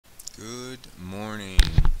Good morning,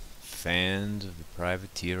 fans of the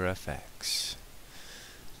PrivateerFX.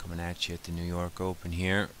 Coming at you at the New York Open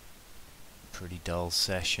here. Pretty dull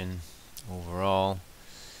session overall.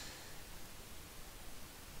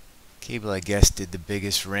 Cable, I guess, did the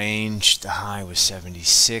biggest range. The high was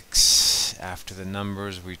 76. After the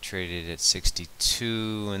numbers, we traded at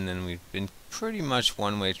 62, and then we've been pretty much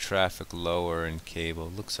one-way traffic lower in cable.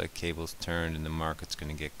 Looks like cable's turned and the market's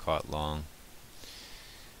going to get caught long.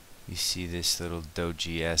 You see this little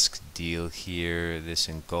doji-esque deal here, this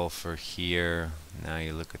engulfer here. Now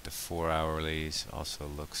you look at the 4-hourlies, also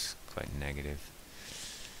looks quite negative.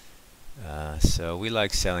 So we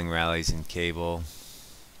like selling rallies in cable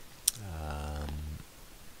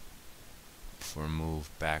for a move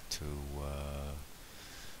back to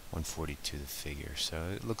 142 the figure.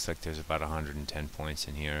 So it looks like there's about 110 points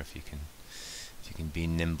in here if you can be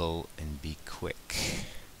nimble and be quick.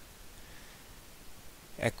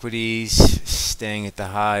 Equities staying at the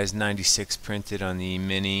highs, 96 printed on the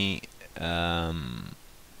mini.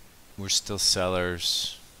 We're still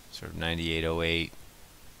sellers, sort of 98.08,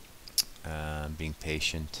 being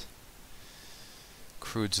patient.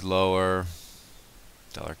 Crude's lower,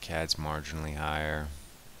 dollar CAD's marginally higher.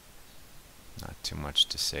 Not too much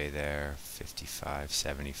to say there,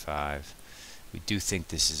 55.75. We do think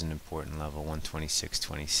this is an important level,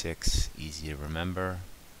 126.26, easy to remember.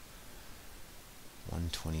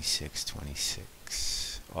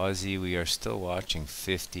 126.26. Aussie, we are still watching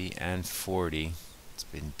 50 and 40. It's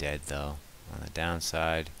been dead though on the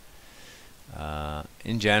downside.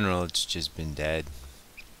 In general, it's just been dead.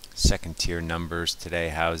 Second tier numbers today,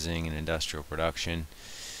 housing and industrial production.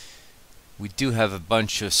 We do have a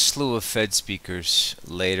slew of Fed speakers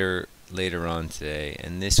later on today,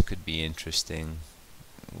 and this could be interesting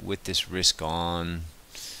with this risk on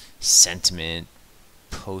sentiment,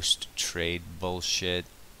 post-trade bullshit.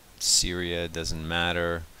 Syria doesn't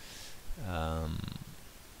matter.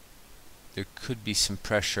 There could be some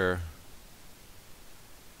pressure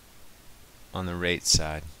on the rate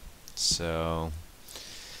side, so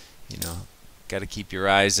you know, got to keep your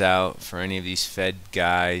eyes out for any of these Fed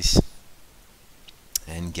guys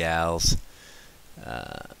and gals.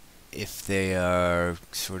 If they are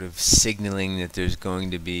sort of signaling that there's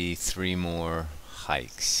going to be 3 more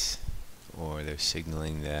hikes, or they're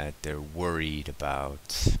signaling that they're worried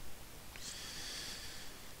about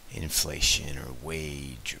inflation or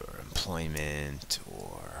wage or employment,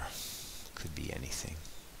 or could be anything.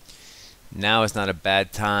 Now is not a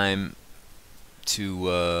bad time to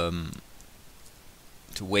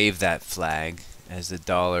wave that flag, as the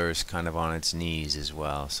dollar is kind of on its knees as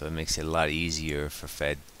well, so it makes it a lot easier for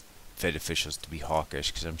Fed officials to be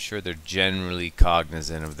hawkish, because I'm sure they're generally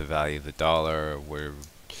cognizant of the value of the dollar, where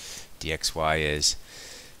DXY is.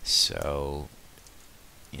 So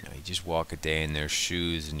you just walk a day in their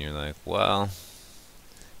shoes and you're like, well,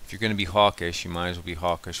 if you're going to be hawkish, you might as well be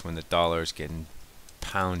hawkish when the dollar is getting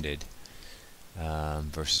pounded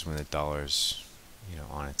versus when the dollar's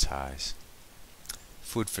on its highs.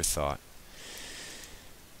 Food for thought.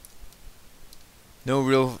 No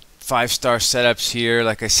real 5-star setups here.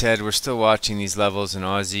 Like I said, we're still watching these levels in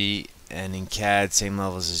Aussie and in CAD, same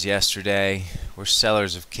levels as yesterday. We're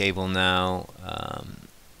sellers of cable now.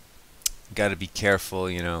 Got to be careful,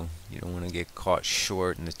 you don't want to get caught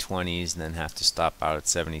short in the 20s and then have to stop out at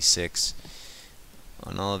 76.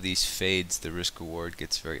 On all of these fades, the risk reward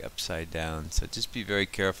gets very upside down, so just be very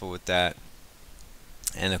careful with that.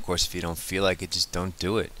 And of course, if you don't feel like it, just don't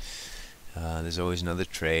do it. There's always another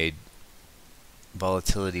trade.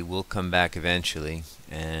 Volatility will come back eventually,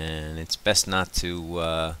 and it's best not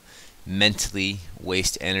to mentally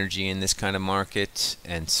waste energy in this kind of market,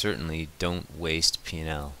 and certainly don't waste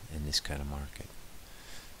P&L in this kind of market.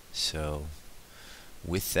 So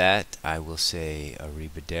with that, I will say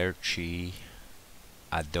arrivederci,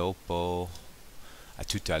 a dopo, a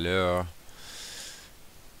tout à l'heure.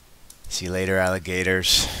 See you later,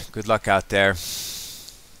 alligators. Good luck out there.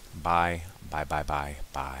 Bye, bye, bye, bye,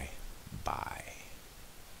 bye, bye.